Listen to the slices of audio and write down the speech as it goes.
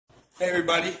Hey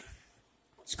everybody,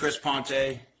 it's Chris Ponte,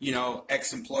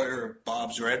 ex-employer of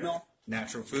Bob's Redmill,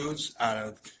 Natural Foods, out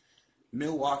of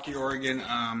Milwaukee, Oregon.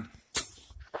 I'm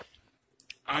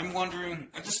wondering,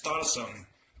 I just thought of something.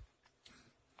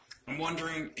 I'm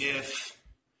wondering if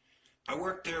I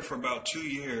worked there for about 2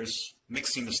 years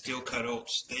mixing the steel cut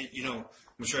oats.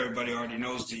 I'm sure everybody already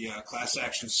knows the class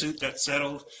action suit that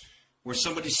settled where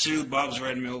somebody sued Bob's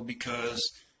Redmill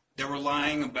because they were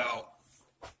lying about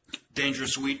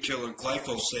dangerous weed killer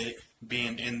glyphosate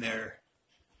being in their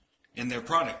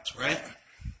product, right?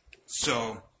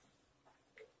 So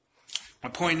my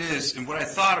point is, and what I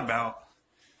thought about,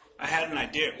 I had an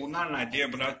idea. Well, not an idea,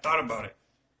 but I thought about it.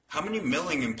 How many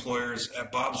milling employers at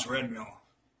Bob's Redmill?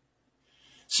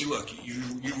 See, look, you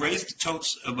raise the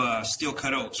totes of steel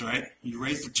cut oats, right? You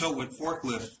raise the tote with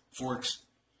forklift forks.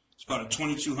 It's about a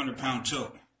 2,200 pound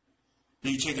tote.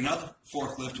 Then you take another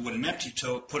forklift with an empty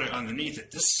tote, put it underneath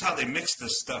it. This is how they mix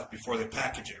this stuff before they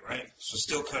package it, right? So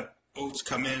steel cut oats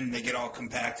come in, they get all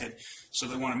compacted, so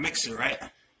they want to mix it, right?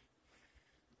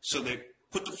 So they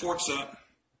put the forks up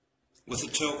with a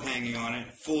tote hanging on it,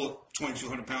 full of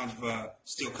 2,200 pounds of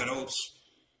steel cut oats,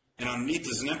 and underneath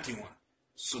is an empty one.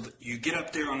 So that you get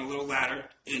up there on a little ladder,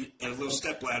 a little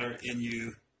step ladder, and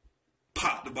you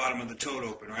pop the bottom of the tote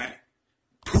open, right?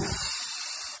 Poof!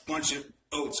 Bunch of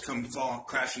oats come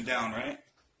crashing down, right?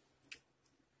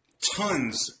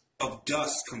 Tons of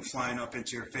dust come flying up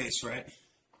into your face, right?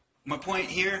 My point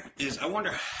here is I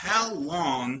wonder how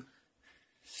long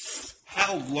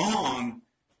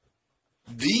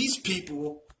these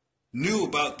people knew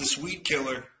about this weed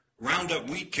killer, Roundup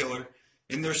weed killer,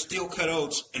 in their steel cut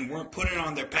oats and weren't putting it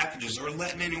on their packages or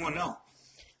letting anyone know.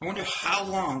 I wonder how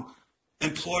long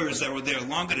employers that were there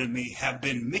longer than me have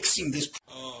been mixing this.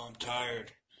 Oh, I'm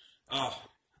tired. Oh,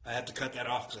 I had to cut that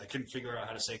off because I couldn't figure out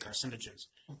how to say carcinogens.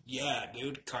 Yeah,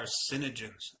 dude,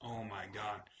 carcinogens. Oh my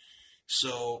God.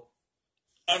 So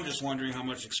I'm just wondering how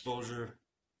much exposure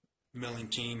milling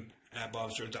team at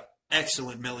Bob's Red Mill,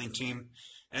 excellent milling team,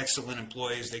 excellent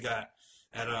employees they got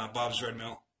at Bob's Red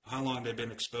Mill. How long they've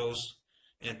been exposed,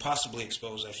 and possibly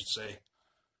exposed, I should say,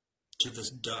 to this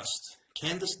dust.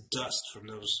 Can this dust from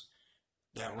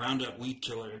that Roundup weed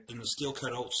killer in the steel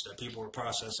cut oats that people were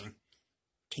processing,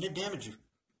 can it damage you?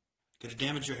 Could it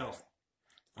damage your health?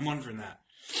 I'm wondering that.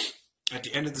 At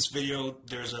the end of this video,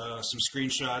 there's some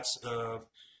screenshots of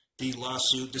the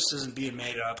lawsuit. This isn't being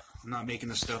made up. I'm not making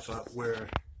this stuff up. Where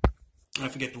I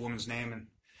forget the woman's name, and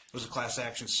it was a class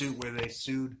action suit where they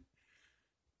sued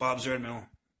Bob's Red Mill.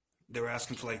 They were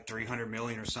asking for like $300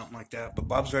 million or something like that. But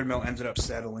Bob's Red Mill ended up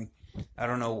settling. I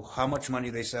don't know how much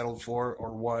money they settled for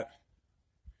or what.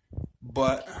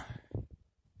 But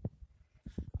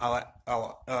on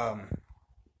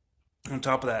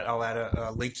top of that, I'll add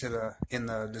a link to in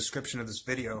the description of this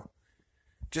video,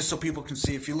 just so people can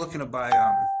see. If you're looking to buy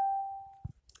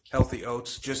healthy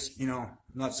oats, just I'm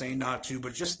not saying not to,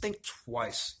 but just think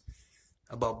twice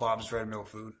about Bob's Red Mill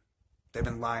food. They've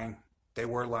been lying. They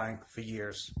were lying for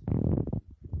years.